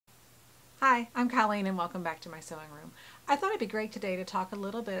Hi, I'm Colleen and welcome back to my sewing room. I thought it'd be great today to talk a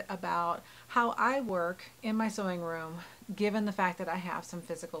little bit about how I work in my sewing room given the fact that I have some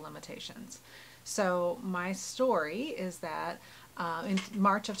physical limitations. So my story is that in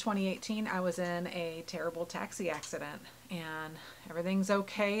March of 2018 I was in a terrible taxi accident and everything's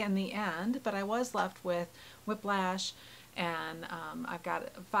okay in the end, but I was left with whiplash and I've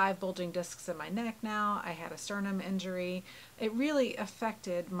got 5 bulging discs in my neck now. I had a sternum injury. It really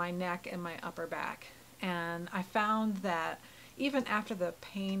affected my neck and my upper back. And I found that even after the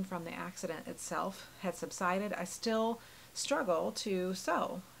pain from the accident itself had subsided, I still struggle to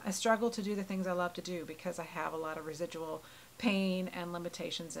sew. I struggle to do the things I love to do because I have a lot of residual pain and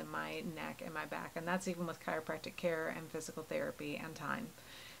limitations in my neck and my back. And that's even with chiropractic care and physical therapy and time.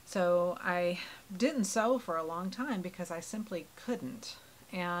 So I didn't sew for a long time because I simply couldn't.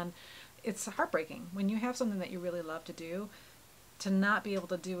 And it's heartbreaking when you have something that you really love to do, to not be able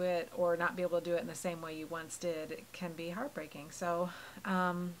to do it or not be able to do it in the same way you once did. It can be heartbreaking. So,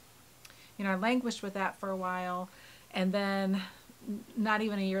 I languished with that for a while. And then not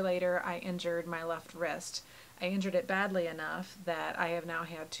even a year later, I injured my left wrist. I injured it badly enough that I have now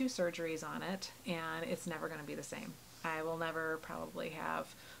had 2 surgeries on it, and it's never going to be the same. I will never probably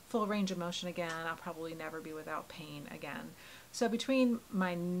have full range of motion again. I'll probably never be without pain again. So between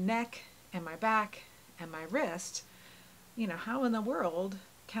my neck and my back and my wrist, how in the world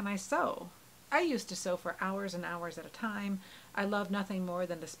can I sew? I used to sew for hours and hours at a time. I love nothing more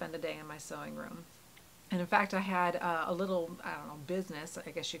than to spend a day in my sewing room. And in fact, I had a little, business,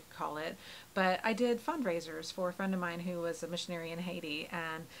 I guess you could call it, but I did fundraisers for a friend of mine who was a missionary in Haiti,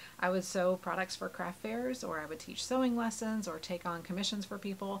 and I would sew products for craft fairs, or I would teach sewing lessons, or take on commissions for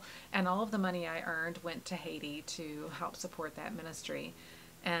people, and all of the money I earned went to Haiti to help support that ministry.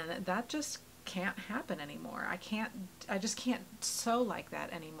 And that just can't happen anymore. I just can't sew like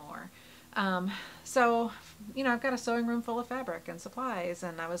that anymore. So, I've got a sewing room full of fabric and supplies,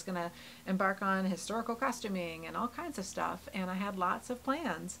 and I was going to embark on historical costuming and all kinds of stuff, and I had lots of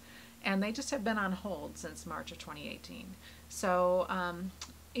plans, and they just have been on hold since March of 2018. So,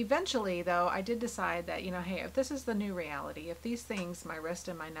 eventually, though, I did decide that, hey, if this is the new reality, if these things, my wrist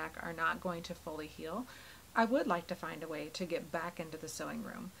and my neck, are not going to fully heal, I would like to find a way to get back into the sewing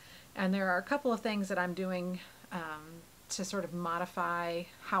room. And there are a couple of things that I'm doing to sort of modify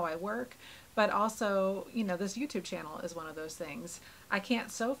how I work, but also, this YouTube channel is one of those things. I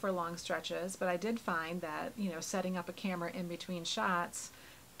can't sew for long stretches, but I did find that, setting up a camera in between shots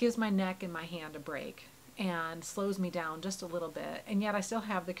gives my neck and my hand a break and slows me down just a little bit. And yet I still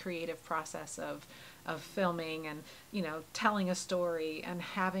have the creative process of filming and, telling a story and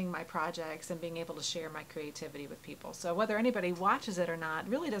having my projects and being able to share my creativity with people. So whether anybody watches it or not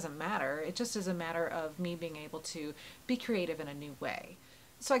really doesn't matter. It just is a matter of me being able to be creative in a new way.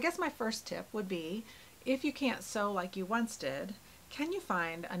 So I guess my first tip would be, if you can't sew like you once did, can you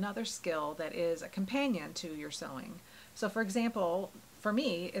find another skill that is a companion to your sewing? So for example, for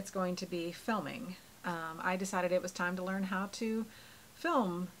me, it's going to be filming. I decided it was time to learn how to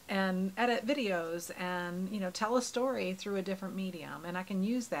film and edit videos and tell a story through a different medium, and I can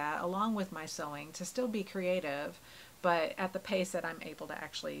use that along with my sewing to still be creative, but at the pace that I'm able to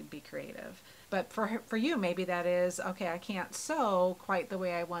actually be creative. But for you, maybe that is, okay, I can't sew quite the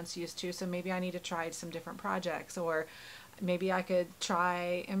way I once used to, so maybe I need to try some different projects, or maybe I could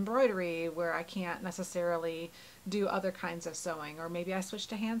try embroidery where I can't necessarily do other kinds of sewing, or maybe I switch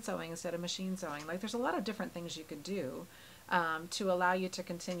to hand sewing instead of machine sewing. Like, there's a lot of different things you could do to allow you to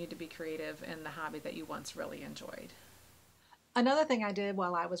continue to be creative in the hobby that you once really enjoyed. Another thing I did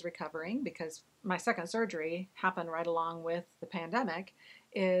while I was recovering, because my second surgery happened right along with the pandemic,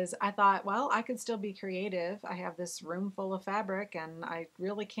 is I thought, well, I could still be creative. I have this room full of fabric and I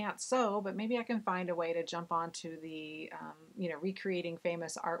really can't sew, but maybe I can find a way to jump onto the, recreating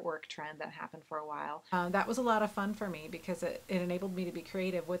famous artwork trend that happened for a while. That was a lot of fun for me because it enabled me to be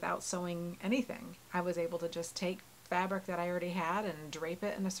creative without sewing anything. I was able to just take fabric that I already had and drape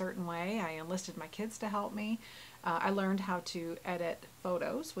it in a certain way. I enlisted my kids to help me. I learned how to edit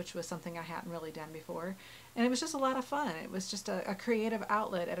photos, which was something I hadn't really done before. And it was just a lot of fun. It was just a creative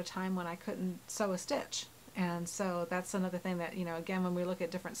outlet at a time when I couldn't sew a stitch. And so that's another thing that, again, when we look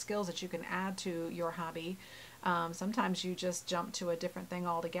at different skills that you can add to your hobby, sometimes you just jump to a different thing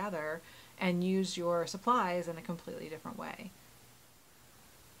altogether and use your supplies in a completely different way.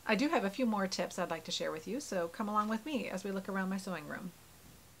 I do have a few more tips I'd like to share with you, so come along with me as we look around my sewing room.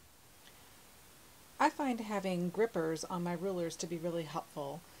 I find having grippers on my rulers to be really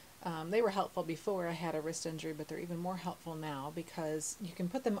helpful. They were helpful before I had a wrist injury, but they're even more helpful now because you can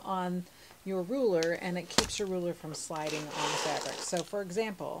put them on your ruler and it keeps your ruler from sliding on the fabric. So for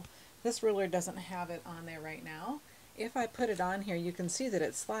example, This ruler doesn't have it on there right now. If I put it on here, you can see that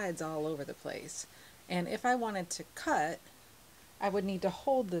it slides all over the place. And if I wanted to cut, I would need to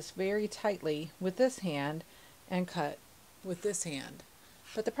hold this very tightly with this hand and cut with this hand.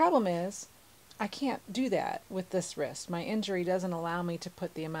 But the problem is, I can't do that with this wrist. My injury doesn't allow me to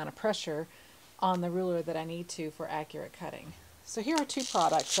put the amount of pressure on the ruler that I need to for accurate cutting. So here are two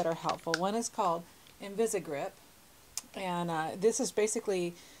products that are helpful. One is called Invisigrip, and this is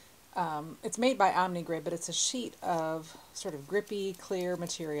basically, it's made by OmniGrid, but it's a sheet of sort of grippy, clear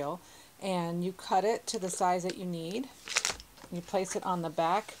material, and you cut it to the size that you need. You place it on the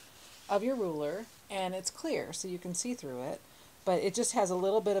back of your ruler, and it's clear, so you can see through it, but it just has a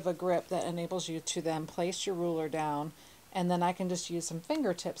little bit of a grip that enables you to then place your ruler down, and then I can just use some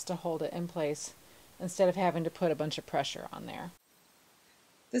fingertips to hold it in place instead of having to put a bunch of pressure on there.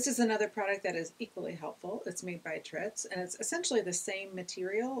 This is another product that is equally helpful. It's made by Tritz, and it's essentially the same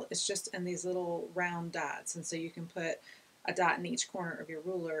material. It's just in these little round dots, and so you can put a dot in each corner of your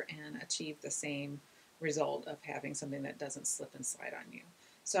ruler and achieve the same result of having something that doesn't slip and slide on you.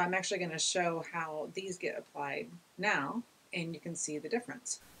 So I'm actually going to show how these get applied now, and you can see the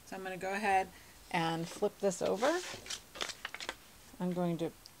difference. So I'm going to go ahead and flip this over. I'm going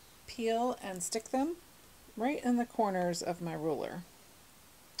to peel and stick them right in the corners of my ruler.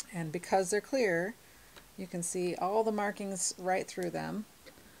 And because they're clear, you can see all the markings right through them,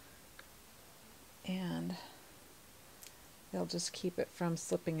 and they'll just keep it from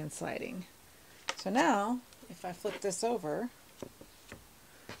slipping and sliding. So now, if I flip this over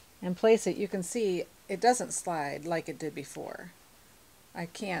and place it, you can see it doesn't slide like it did before. I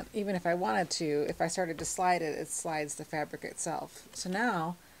can't, even if I wanted to, if I started to slide it, it slides the fabric itself. So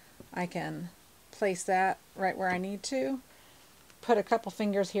now I can place that right where I need to, put a couple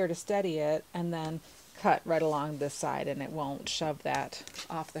fingers here to steady it, and then cut right along this side, and it won't shove that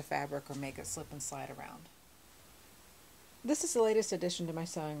off the fabric or make it slip and slide around. This is the latest addition to my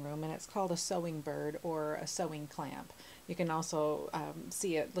sewing room, and it's called a sewing bird or a sewing clamp. You can also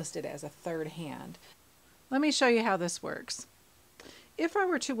see it listed as a third hand. Let me show you how this works. If I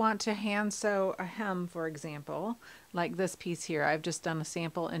were to want to hand sew a hem, for example, like this piece here, I've just done a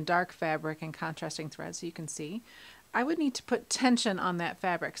sample in dark fabric and contrasting thread so you can see, I would need to put tension on that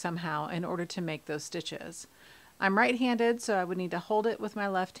fabric somehow in order to make those stitches. I'm right-handed, so I would need to hold it with my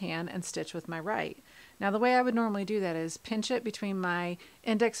left hand and stitch with my right. Now the way I would normally do that is pinch it between my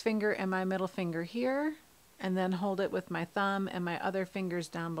index finger and my middle finger here, and then hold it with my thumb and my other fingers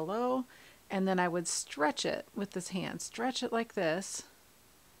down below, and then I would stretch it with this hand. Stretch it like this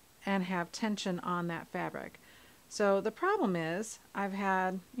and have tension on that fabric. So the problem is I've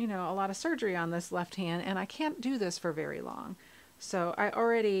had, a lot of surgery on this left hand, and I can't do this for very long. So I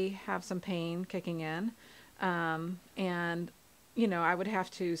already have some pain kicking in, and I would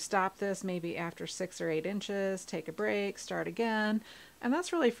have to stop this maybe after 6 or 8 inches, take a break, start again. And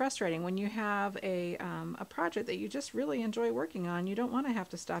that's really frustrating when you have a project that you just really enjoy working on. You don't want to have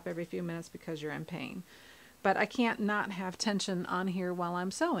to stop every few minutes because you're in pain. But I can't not have tension on here while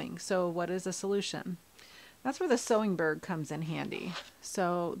I'm sewing. So what is the solution? That's where the sewing bird comes in handy.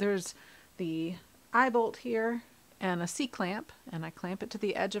 So there's the eye bolt here and a C-clamp, and I clamp it to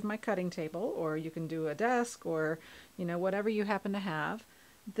the edge of my cutting table, or you can do a desk, or whatever you happen to have.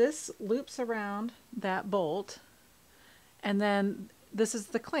 This loops around that bolt, and then this is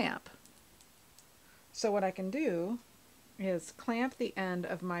the clamp. So what I can do is clamp the end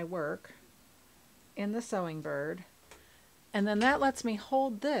of my work in the sewing bird, and then that lets me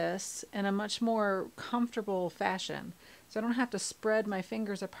hold this in a much more comfortable fashion. So I don't have to spread my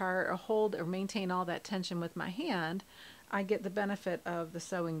fingers apart or hold or maintain all that tension with my hand. I get the benefit of the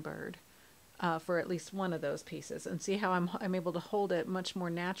sewing bird for at least one of those pieces. And see how I'm able to hold it much more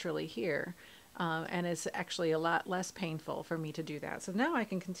naturally here. And it's actually a lot less painful for me to do that. So now I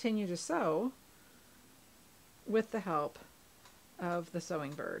can continue to sew with the help of the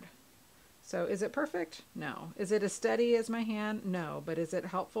sewing bird. So is it perfect? No. Is it as steady as my hand? No. But is it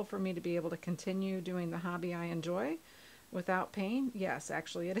helpful for me to be able to continue doing the hobby I enjoy without pain? Yes,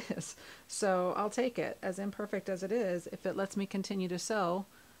 actually it is. So I'll take it, as imperfect as it is. If it lets me continue to sew,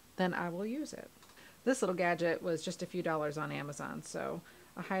 then I will use it. This little gadget was just a few dollars on Amazon, so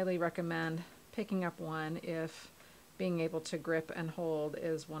I highly recommend picking up one if being able to grip and hold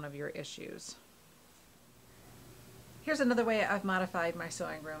is one of your issues. Here's another way I've modified my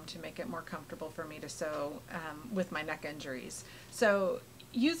sewing room to make it more comfortable for me to sew with my neck injuries. So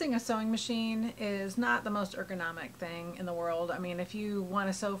using a sewing machine is not the most ergonomic thing in the world. I mean, if you want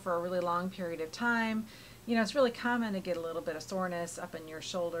to sew for a really long period of time, it's really common to get a little bit of soreness up in your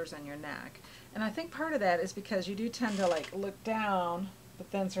shoulders and your neck. And I think part of that is because you do tend to look down but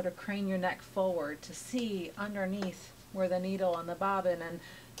then sort of crane your neck forward to see underneath where the needle and the bobbin and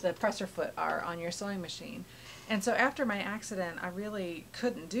the presser foot are on your sewing machine. And so after my accident, I really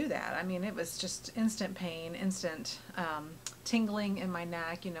couldn't do that. I mean, it was just instant pain, instant tingling in my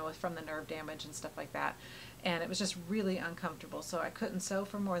neck, you know, from the nerve damage and stuff like that. And it was just really uncomfortable. So I couldn't sew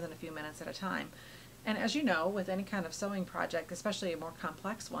for more than a few minutes at a time. And as you know, with any kind of sewing project, especially a more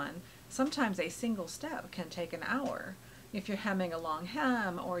complex one, sometimes a single step can take an hour. If you're hemming a long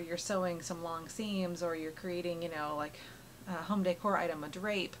hem, or you're sewing some long seams, or you're creating, you know, like a home decor item, a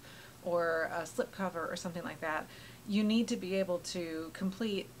drape, or a slip cover or something like that, you need to be able to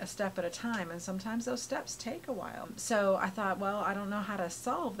complete a step at a time, and sometimes those steps take a while. So I thought, well, I don't know how to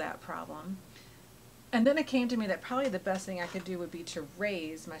solve that problem. And then it came to me that probably the best thing I could do would be to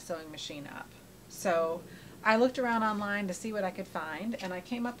raise my sewing machine up. So I looked around online to see what I could find, and I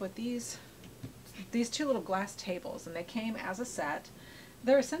came up with these two little glass tables, and they came as a set.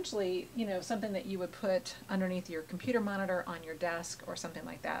 They're essentially, you know, something that you would put underneath your computer monitor on your desk or something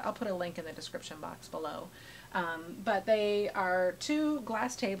like that. I'll put a link in the description box below. But they are two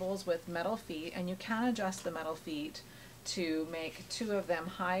glass tables with metal feet, and you can adjust the metal feet to make two of them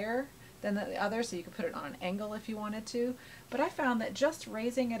higher than the other, so you could put it on an angle if you wanted to. But I found that just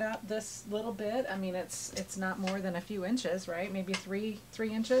raising it up this little bit, I mean, it's not more than a few inches, right? Maybe three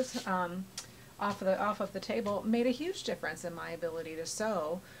inches. Off of the table, made a huge difference in my ability to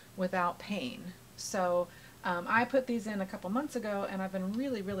sew without pain. So I put these in a couple months ago, and I've been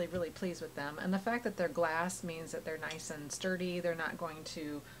really, really, really pleased with them. And the fact that they're glass means that they're nice and sturdy. They're not going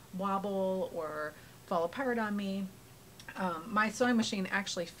to wobble or fall apart on me. My sewing machine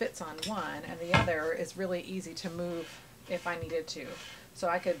actually fits on one, and the other is really easy to move if I needed to. So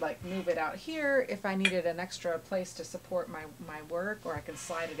I could like move it out here if I needed an extra place to support my work, or I can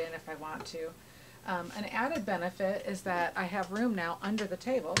slide it in if I want to. An added benefit is that I have room now under the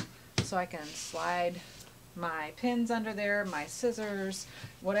table, so I can slide my pins under there, my scissors,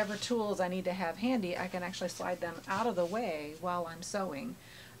 whatever tools I need to have handy. I can actually slide them out of the way while I'm sewing.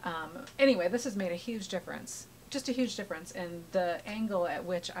 Anyway, this has made a huge difference. Just a huge difference in the angle at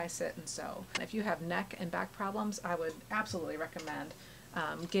which I sit and sew. If you have neck and back problems, I would absolutely recommend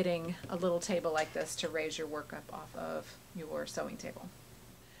getting a little table like this to raise your work up off of your sewing table.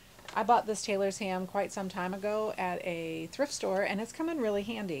 I bought this tailor's ham quite some time ago at a thrift store, and it's come in really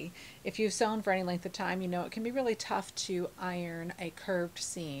handy. If you've sewn for any length of time, you know it can be really tough to iron a curved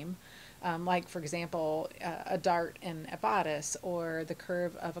seam, like for example a dart in a bodice, or the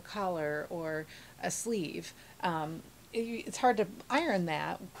curve of a collar, or a sleeve. It's hard to iron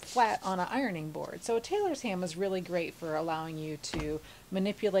that flat on an ironing board. So a tailor's ham is really great for allowing you to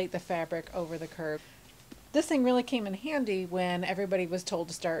manipulate the fabric over the curve. This thing really came in handy when everybody was told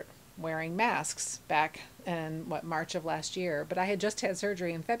to start wearing masks back in March of last year. But I had just had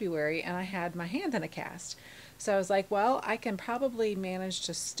surgery in February, and I had my hand in a cast. So I was like, well, I can probably manage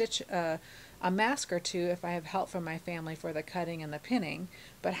to stitch a mask or two if I have help from my family for the cutting and the pinning.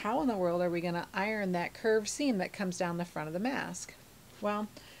 But how in the world are we going to iron that curved seam that comes down the front of the mask? Well,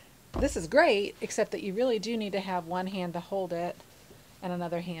 this is great, except that you really do need to have one hand to hold it and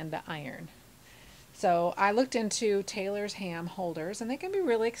another hand to iron. So I looked into tailor's ham holders, and they can be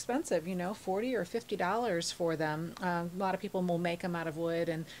really expensive, you know, $40 or $50 for them. A lot of people will make them out of wood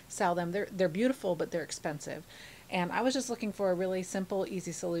and sell them. They're beautiful, but they're expensive. And I was just looking for a really simple,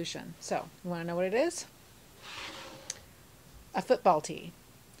 easy solution. So, you want to know what it is? A football tee.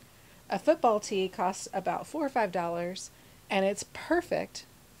 A football tee costs about $4 or $5, and it's perfect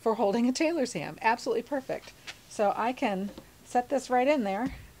for holding a tailor's ham. Absolutely perfect. So I can set this right in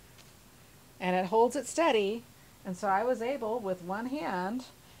there, and it holds it steady. And so I was able, with one hand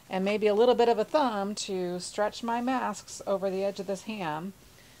and maybe a little bit of a thumb, to stretch my masks over the edge of this ham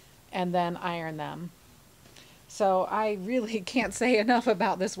and then iron them. So I really can't say enough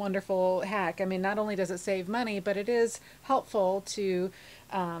about this wonderful hack. I mean, not only does it save money, but it is helpful to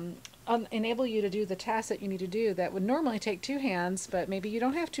enable you to do the tasks that you need to do that would normally take two hands, but maybe you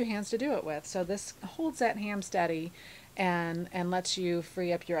don't have two hands to do it with. So this holds that ham steady and lets you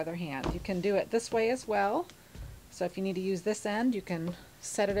free up your other hand. You can do it this way as well. So if you need to use this end, you can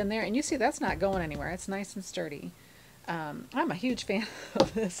set it in there, and you see that's not going anywhere. It's nice and sturdy. I'm a huge fan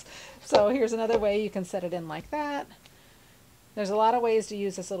of this. So here's another way you can set it in like that. There's a lot of ways to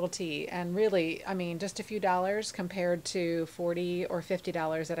use this little tee, and really, I mean, just a few dollars compared to $40 or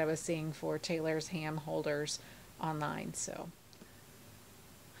 $50 that I was seeing for tailor's ham holders online. So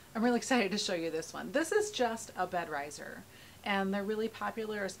I'm really excited to show you this one. This is just a bed riser, and they're really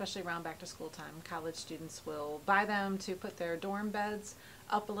popular, especially around back to school time. College students will buy them to put their dorm beds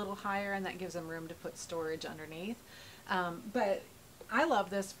up a little higher, and that gives them room to put storage underneath. But I love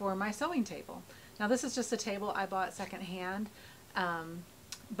this for my sewing table. Now this is just a table I bought secondhand,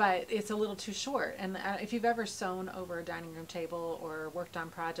 but it's a little too short. And if you've ever sewn over a dining room table or worked on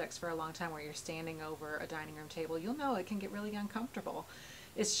projects for a long time where you're standing over a dining room table, you'll know it can get really uncomfortable.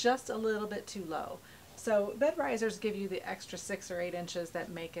 It's just a little bit too low. So bed risers give you the extra 6 or 8 inches that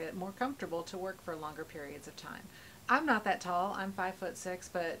make it more comfortable to work for longer periods of time. I'm not that tall, I'm 5'6",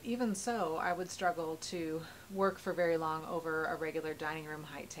 but even so, I would struggle to work for very long over a regular dining room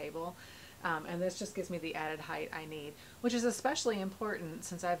height table. And this just gives me the added height I need, which is especially important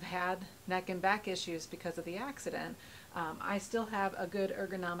since I've had neck and back issues because of the accident. I still have a good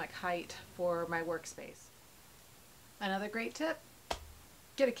ergonomic height for my workspace. Another great tip,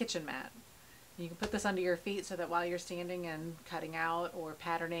 get a kitchen mat. You can put this under your feet so that while you're standing and cutting out or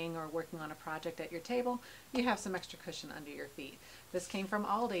patterning or working on a project at your table, you have some extra cushion under your feet. This came from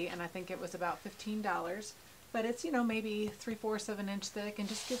Aldi and I think it was about $15, but it's, you know, maybe 3/4 of an inch thick and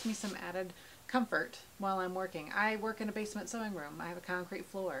just gives me some added comfort while I'm working. I work in a basement sewing room. I have a concrete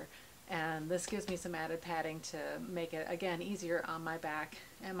floor, and this gives me some added padding to make it, again, easier on my back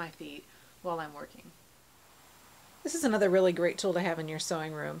and my feet while I'm working. This is another really great tool to have in your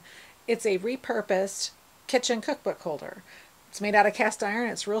sewing room. It's a repurposed kitchen cookbook holder. It's made out of cast iron,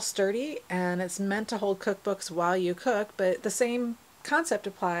 it's real sturdy, and it's meant to hold cookbooks while you cook, but the same concept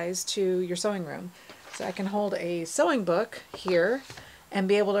applies to your sewing room. So I can hold a sewing book here and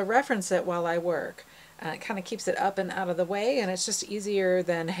be able to reference it while I work. It kind of keeps it up and out of the way, and it's just easier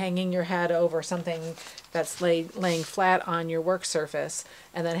than hanging your head over something that's laying flat on your work surface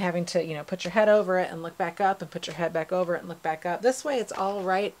and then having to, you know, put your head over it and look back up and put your head back over it and look back up. This way it's all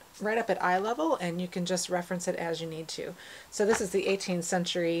right up at eye level, and you can just reference it as you need to. So this is the 18th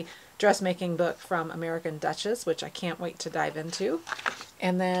century dressmaking book from American Duchess, which I can't wait to dive into.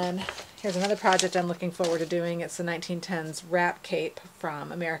 And then here's another project I'm looking forward to doing. It's the 1910s wrap cape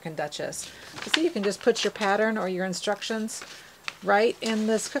from American Duchess. So you can just put your pattern or your instructions right in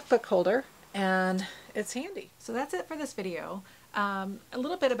this cookbook holder, and it's handy. So that's it for this video. A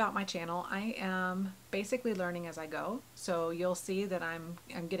little bit about my channel. I am basically learning as I go, so you'll see that I'm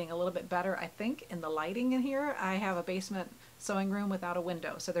getting a little bit better, I think, in the lighting in here. I have a basement sewing room without a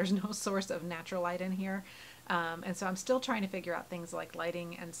window, so there's no source of natural light in here. And so I'm still trying to figure out things like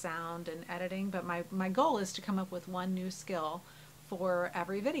lighting and sound and editing, but my goal is to come up with one new skill for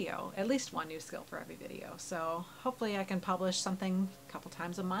every video, at least one new skill for every video. So hopefully I can publish something a couple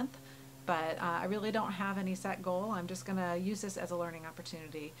times a month, but I really don't have any set goal. I'm just gonna use this as a learning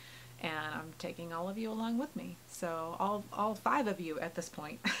opportunity, and I'm taking all of you along with me. So all 5 of you at this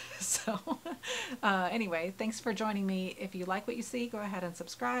point. So anyway, thanks for joining me. If you like what you see, go ahead and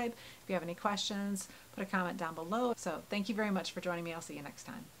subscribe. If you have any questions, put a comment down below. So thank you very much for joining me. I'll see you next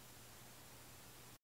time.